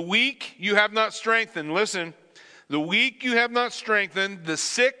 The weak you have not strengthened. Listen, the weak you have not strengthened. The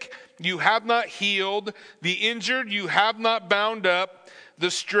sick you have not healed. The injured you have not bound up. The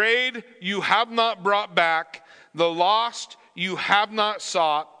strayed you have not brought back. The lost you have not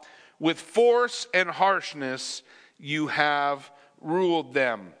sought. With force and harshness you have ruled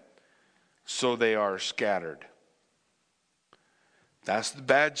them, so they are scattered. That's the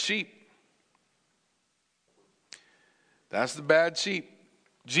bad sheep. That's the bad sheep.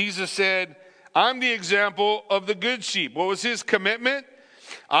 Jesus said, I'm the example of the good sheep. What was his commitment?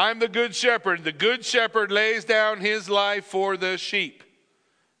 I'm the good shepherd. The good shepherd lays down his life for the sheep.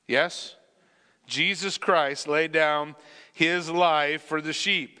 Yes? Jesus Christ laid down his life for the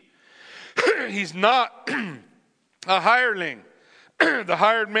sheep. He's not a hireling. The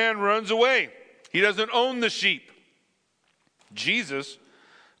hired man runs away. He doesn't own the sheep. Jesus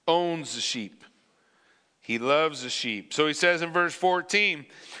owns the sheep. He loves the sheep. So he says in verse 14,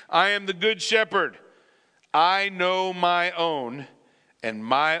 I am the good shepherd. I know my own, and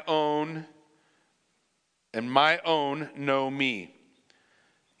my own know me.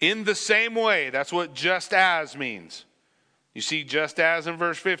 In the same way, that's what just as means. You see just as in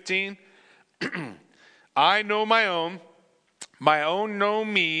verse 15? I know my own know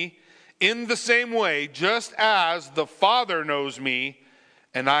me in the same way, just as the Father knows me,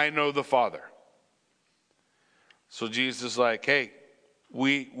 and I know the Father. So Jesus is like, hey,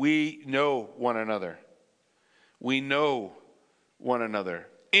 we know one another. We know one another.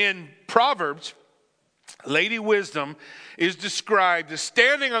 In Proverbs, Lady Wisdom is described as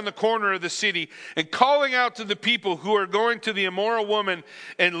standing on the corner of the city and calling out to the people who are going to the immoral woman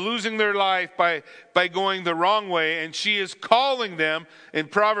and losing their life by going the wrong way. And she is calling them. In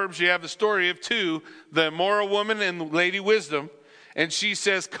Proverbs, you have the story of two, the immoral woman and Lady Wisdom. And she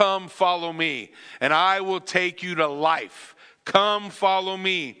says, come follow me, and I will take you to life. Come follow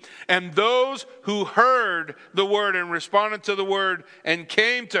me. And those who heard the word and responded to the word and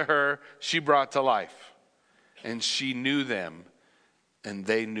came to her, she brought to life. And she knew them, and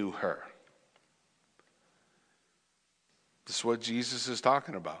they knew her. This is what Jesus is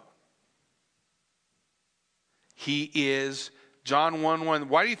talking about. He is John 1:1.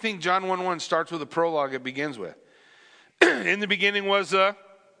 Why do you think John 1:1 starts with a prologue it begins with? In the beginning was the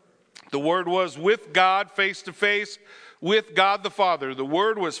Word was with God, face to face, with God the Father. The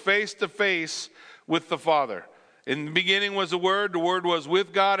Word was face to face with the Father. In the beginning was the Word was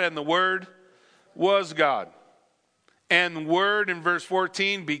with God, and the Word was God. And the Word, in verse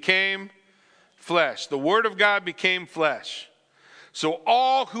 14, became flesh. The Word of God became flesh. So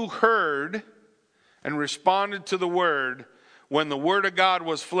all who heard and responded to the Word, when the Word of God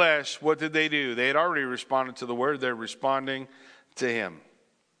was flesh, what did they do? They had already responded to the Word. They're responding to Him.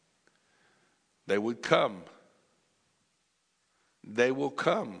 They would come. They will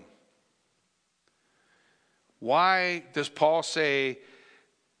come. Why does Paul say,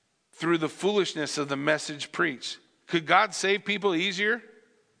 through the foolishness of the message preached? Could God save people easier?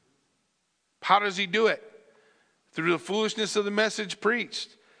 How does He do it? Through the foolishness of the message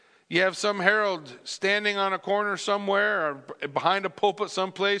preached. You have some herald standing on a corner somewhere or behind a pulpit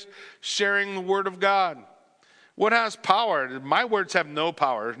someplace sharing the word of God. What has power? My words have no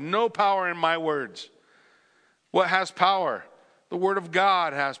power. There's no power in my words. What has power? The word of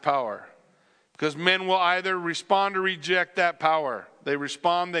God has power. Because men will either respond or reject that power. They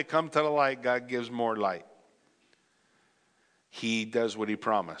respond, they come to the light. God gives more light. He does what He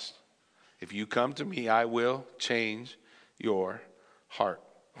promised. If you come to me, I will change your heart.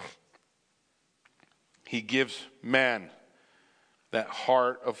 He gives man that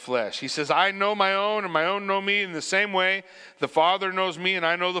heart of flesh. He says, I know my own, and my own know me in the same way. The Father knows me, and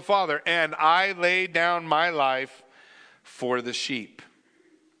I know the Father. And I lay down my life for the sheep.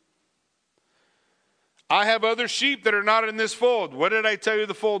 I have other sheep that are not in this fold. What did I tell you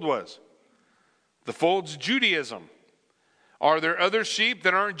the fold was? The fold's Judaism. Are there other sheep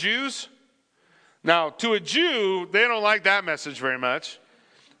that aren't Jews? Now, to a Jew, they don't like that message very much.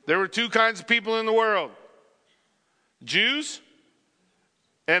 There were two kinds of people in the world. Jews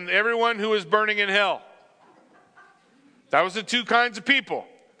and everyone who was burning in hell. That was the two kinds of people.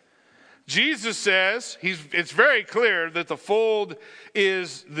 Jesus says, it's very clear that the fold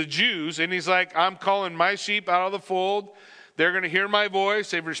is the Jews. And He's like, I'm calling my sheep out of the fold. They're going to hear my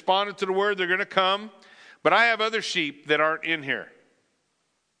voice. They've responded to the word. They're going to come. But I have other sheep that aren't in here.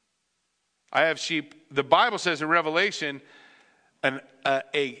 I have sheep. The Bible says in Revelation, I'm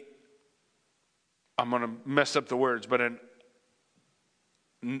going to mess up the words, but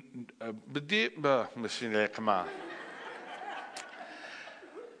come on.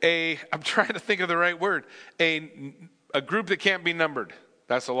 I'm trying to think of the right word. A group that can't be numbered.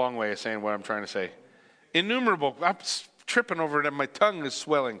 That's a long way of saying what I'm trying to say. Innumerable. I'm tripping over it and my tongue is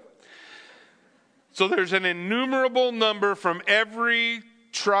swelling. So there's an innumerable number from every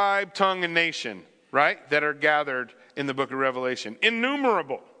tribe, tongue, and nation, right, that are gathered in the book of Revelation.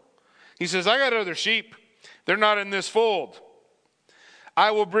 Innumerable. He says, I got other sheep. They're not in this fold.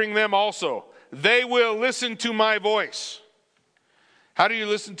 I will bring them also. They will listen to my voice. How do you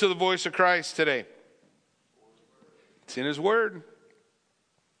listen to the voice of Christ today? It's in His Word.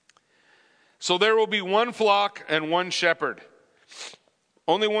 So there will be one flock and one shepherd.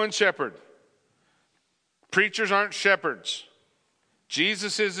 Only one shepherd. Preachers aren't shepherds.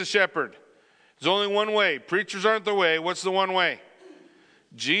 Jesus is the shepherd. There's only one way. Preachers aren't the way. What's the one way?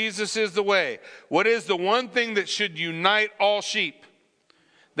 Jesus is the way. What is the one thing that should unite all sheep?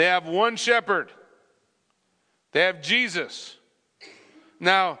 They have one shepherd. They have Jesus.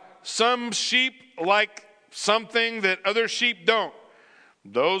 Now, some sheep like something that other sheep don't.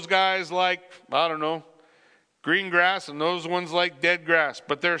 Those guys like, I don't know, green grass, and those ones like dead grass.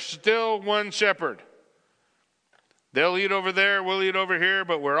 But there's still one shepherd. They'll eat over there, we'll eat over here,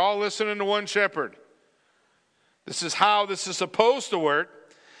 but we're all listening to one shepherd. This is how this is supposed to work.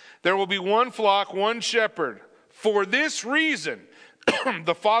 There will be one flock, one shepherd. For this reason,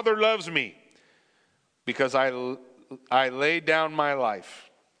 the Father loves me, because I lay down my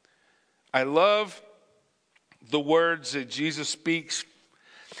life. I love the words that Jesus speaks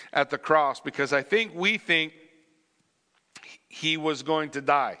at the cross, because I think we think he was going to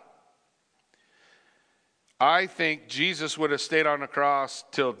die. I think Jesus would have stayed on the cross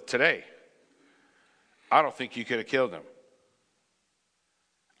till today. I don't think you could have killed him.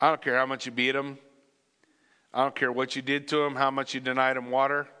 I don't care how much you beat him. I don't care what you did to him, how much you denied him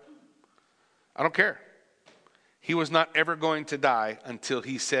water. I don't care. He was not ever going to die until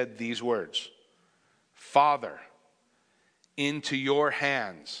he said these words. Father, into your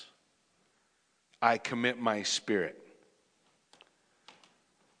hands I commit my spirit.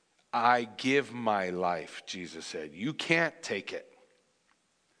 I give my life, Jesus said. You can't take it.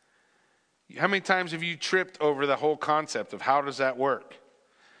 How many times have you tripped over the whole concept of how does that work?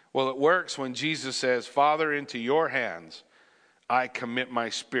 Well, it works when Jesus says, Father, into your hands I commit my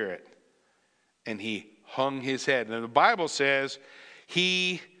spirit. And he hung his head. And the Bible says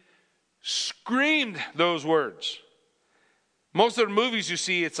he screamed those words. Most of the movies you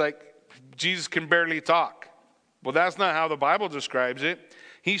see, it's like Jesus can barely talk. Well, that's not how the Bible describes it.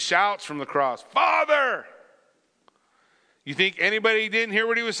 He shouts from the cross, Father! You think anybody didn't hear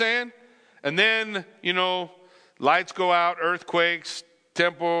what he was saying? And then, lights go out, earthquakes,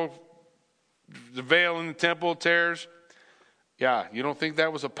 temple, the veil in the temple tears. Yeah, you don't think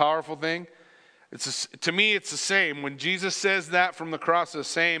that was a powerful thing? To me, it's the same. When Jesus says that from the cross, the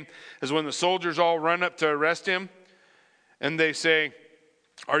same as when the soldiers all run up to arrest him. And they say,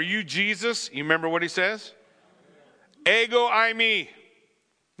 are you Jesus? You remember what he says? Ego eimi.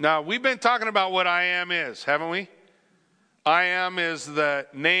 Now, we've been talking about what I am is, haven't we? I am is the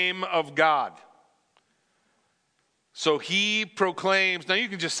name of God. So he proclaims, now you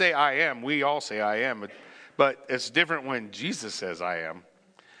can just say I am. We all say I am. But it's different when Jesus says I am.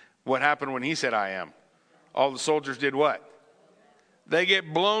 What happened when he said I am? All the soldiers did what? They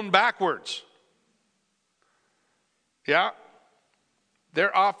get blown backwards. Yeah.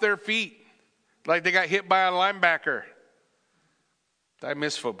 They're off their feet. Like they got hit by a linebacker. I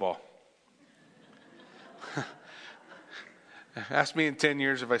miss football. Ask me in 10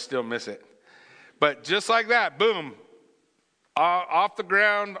 years if I still miss it. But just like that, boom, off the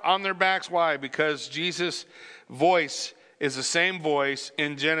ground, on their backs. Why? Because Jesus' voice is the same voice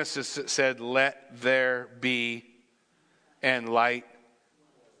in Genesis that said, let there be, and light,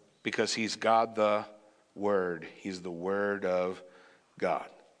 because he's God the Word. He's the Word of God.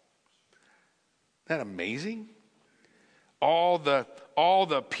 Isn't that amazing? All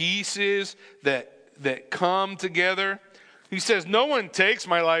the pieces that come together. He says, no one takes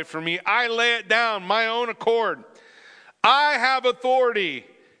my life from me. I lay it down, my own accord. I have authority.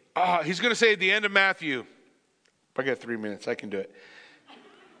 He's going to say at the end of Matthew, if I got 3 minutes, I can do it.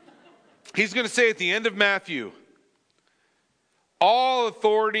 He's going to say at the end of Matthew, all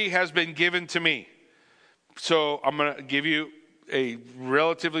authority has been given to me. So I'm going to give you a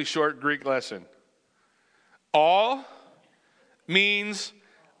relatively short Greek lesson. All means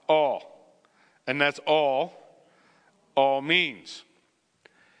all. And that's all means.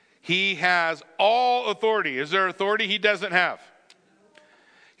 He has all authority. Is there authority he doesn't have?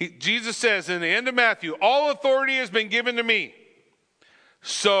 Jesus says in the end of Matthew, all authority has been given to me.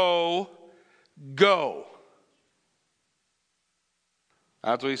 So go.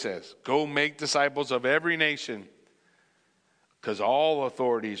 That's what he says. Go make disciples of every nation, because all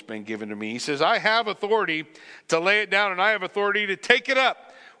authority has been given to me. He says, I have authority to lay it down, and I have authority to take it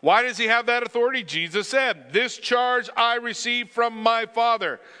up. Why does he have that authority? Jesus said, this charge I received from my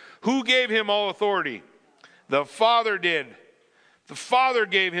Father. Who gave him all authority? The Father did. The Father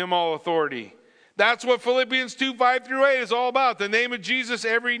gave him all authority. That's what Philippians 2:5-8 is all about. The name of Jesus,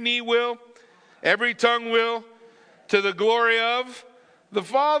 every knee will, every tongue will, to the glory of the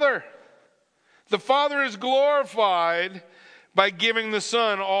Father. The Father is glorified by giving the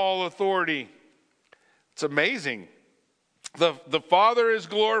Son all authority. It's amazing. The Father is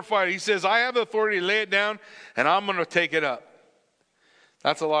glorified. He says, I have the authority to lay it down, and I'm going to take it up.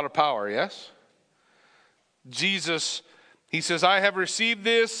 That's a lot of power, yes? Jesus, he says, I have received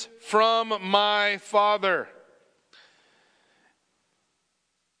this from my Father.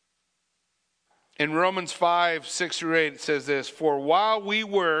 In Romans 5, 6 through 8, it says this, for while we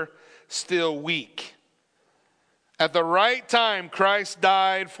were still weak, at the right time Christ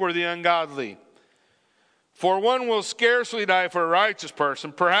died for the ungodly. For one will scarcely die for a righteous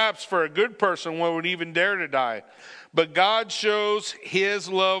person. Perhaps for a good person one would even dare to die. But God shows his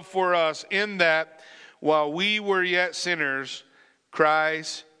love for us in that while we were yet sinners,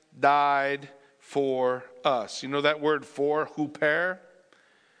 Christ died for us. You know that word for, huper,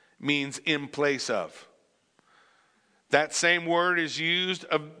 means in place of. That same word is used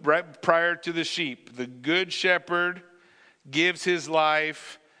right prior to the sheep. The good shepherd gives his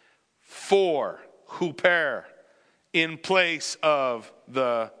life for, huper, in place of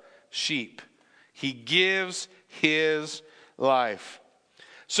the sheep. He gives his life.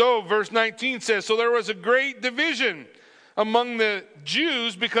 So verse 19 says, so there was a great division among the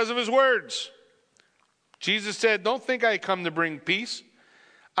Jews because of his words. Jesus said, don't think I come to bring peace.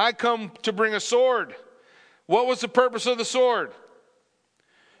 I come to bring a sword. What was the purpose of the sword?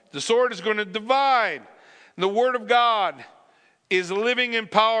 The sword is going to divide. The word of God is living and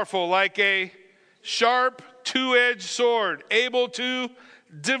powerful like a sharp two-edged sword, able to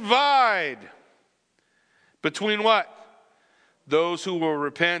divide between what? Those who will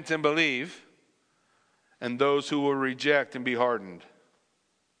repent and believe and those who will reject and be hardened.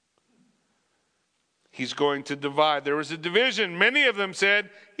 He's going to divide. There was a division. Many of them said,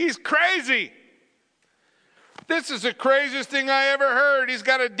 he's crazy. This is the craziest thing I ever heard. He's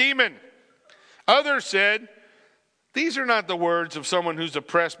got a demon. Others said, these are not the words of someone who's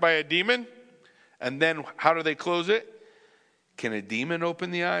oppressed by a demon. And then how do they close it? Can a demon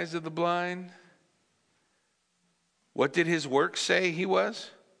open the eyes of the blind? What did his work say he was?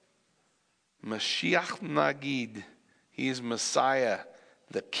 Mashiach Nagid. He is Messiah,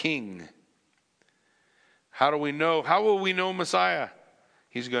 the King. How do we know? How will we know Messiah?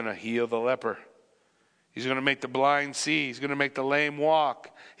 He's going to heal the leper. He's going to make the blind see. He's going to make the lame walk.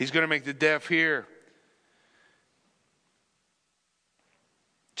 He's going to make the deaf hear.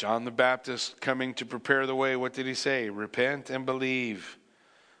 John the Baptist coming to prepare the way. What did he say? Repent and believe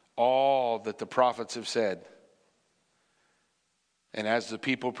all that the prophets have said. And as the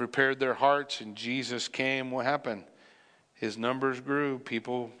people prepared their hearts and Jesus came, what happened? His numbers grew.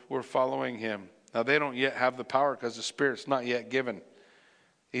 People were following him. Now they don't yet have the power because the Spirit's not yet given.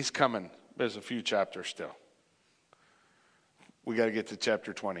 He's coming. There's a few chapters still. We got to get to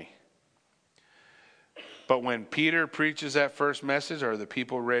chapter 20. But when Peter preaches that first message, are the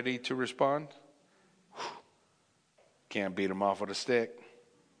people ready to respond? Can't beat them off with a stick.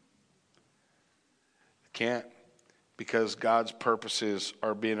 Can't, because God's purposes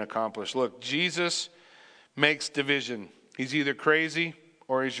are being accomplished. Look, Jesus makes division. He's either crazy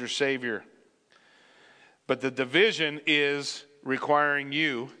or he's your Savior. But the division is requiring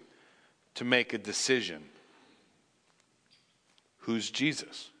you to make a decision. Who's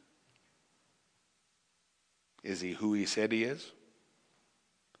Jesus? Is he who he said he is?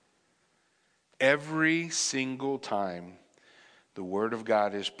 Every single time the word of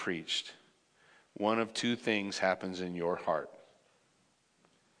God is preached, one of two things happens in your heart.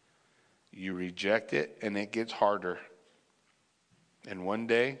 You reject it and it gets harder. And one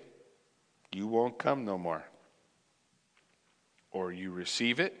day, you won't come no more. Or you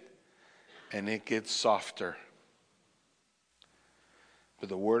receive it and it gets softer. But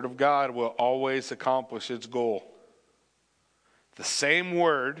the word of God will always accomplish its goal. The same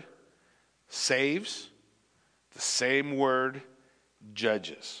word saves. The same word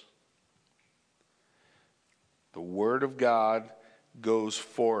judges. The word of God goes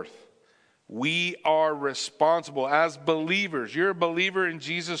forth. We are responsible as believers. You're a believer in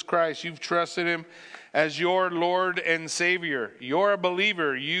Jesus Christ. You've trusted him as your Lord and Savior. You're a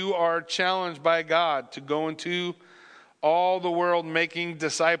believer. You are challenged by God to go into all the world, making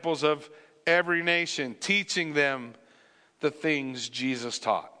disciples of every nation, teaching them the things Jesus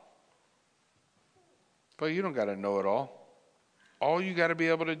taught. But you don't got to know it all. All you got to be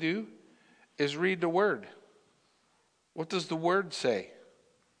able to do is read the word. What does the word say?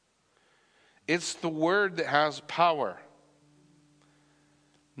 It's the word that has power.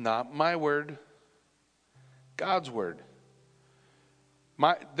 Not my word. God's word.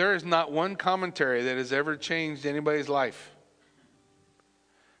 There is not one commentary that has ever changed anybody's life.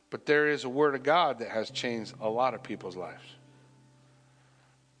 But there is a word of God that has changed a lot of people's lives.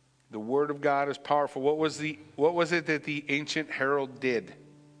 The Word of God is powerful. What was it that the ancient herald did?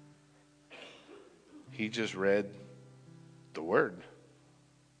 He just read the Word.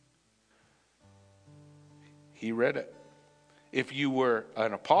 He read it. If you were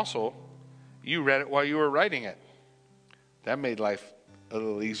an apostle, you read it while you were writing it. That made life a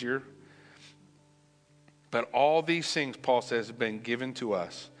little easier. But all these things, Paul says, have been given to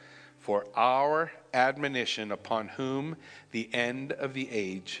us for our admonition, upon whom the end of the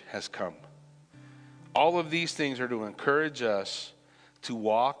age has come. All of these things are to encourage us to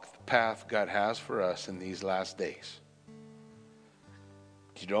walk the path God has for us in these last days.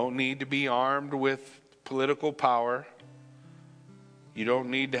 You don't need to be armed with political power. You don't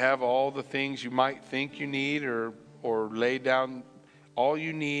need to have all the things you might think you need or lay down. All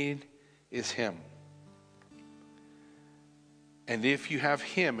you need is Him. And if you have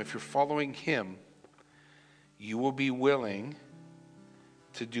Him, if you're following Him, you will be willing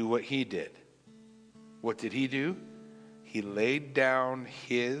to do what He did. What did He do? He laid down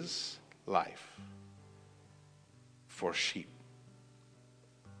His life for sheep.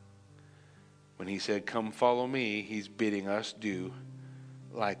 When He said, "Come follow me," He's bidding us do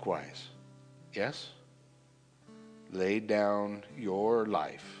likewise. Yes? Lay down your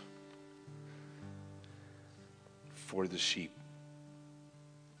life for the sheep.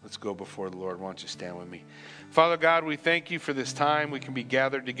 Let's go before the Lord. Why don't you stand with me? Father God, we thank you for this time. We can be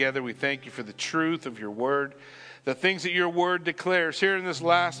gathered together. We thank you for the truth of your word, the things that your word declares. Here in this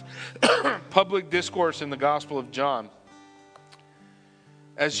last public discourse in the Gospel of John,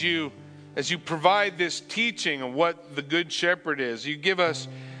 as you provide this teaching of what the Good Shepherd is, you give us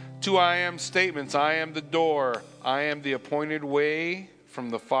two I am statements. I am the door. I am the appointed way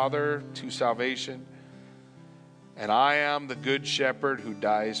from the Father to salvation. And I am the Good Shepherd who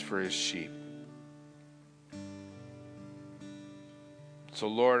dies for his sheep. So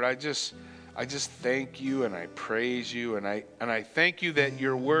Lord, I just thank you and I praise you and I thank you that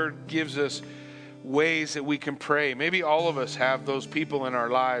your word gives us ways that we can pray. Maybe all of us have those people in our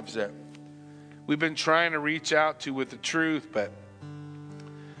lives that we've been trying to reach out to with the truth, but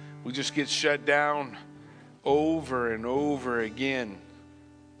we just get shut down over and over again.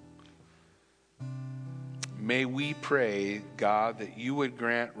 May we pray, God, that you would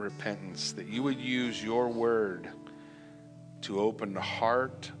grant repentance, that you would use your word to open the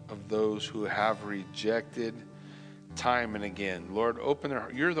heart of those who have rejected time and again. Lord, open their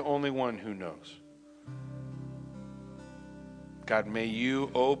heart. You're the only one who knows. God, may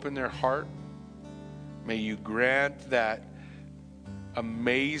you open their heart. May you grant that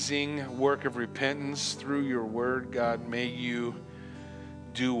amazing work of repentance through your word. God, may you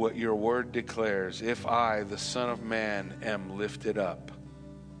do what your word declares. If I, the Son of Man, am lifted up,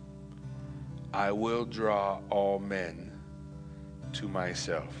 I will draw all men to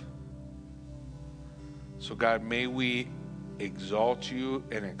myself. So God, may we exalt you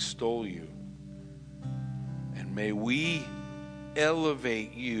and extol you. And may we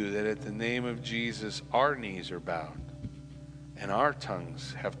elevate you, that at the name of Jesus our knees are bowed and our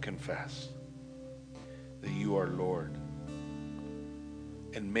tongues have confessed that you are Lord.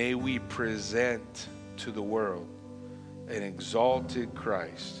 And may we present to the world an exalted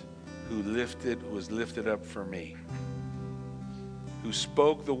Christ who was lifted up for me, who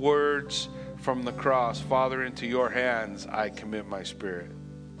spoke the words from the cross, "Father, into your hands I commit my spirit,"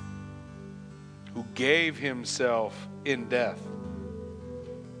 who gave himself in death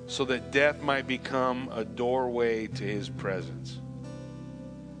so that death might become a doorway to his presence.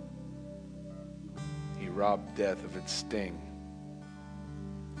 He robbed death of its sting.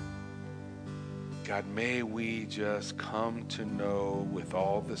 God, may we just come to know with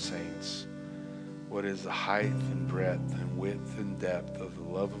all the saints what is the height and breadth and width and depth of the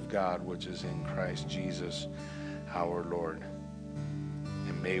love of God which is in Christ Jesus our Lord.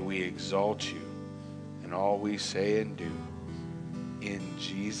 And may we exalt you in all we say and do. In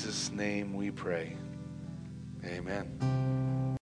Jesus' name we pray. Amen.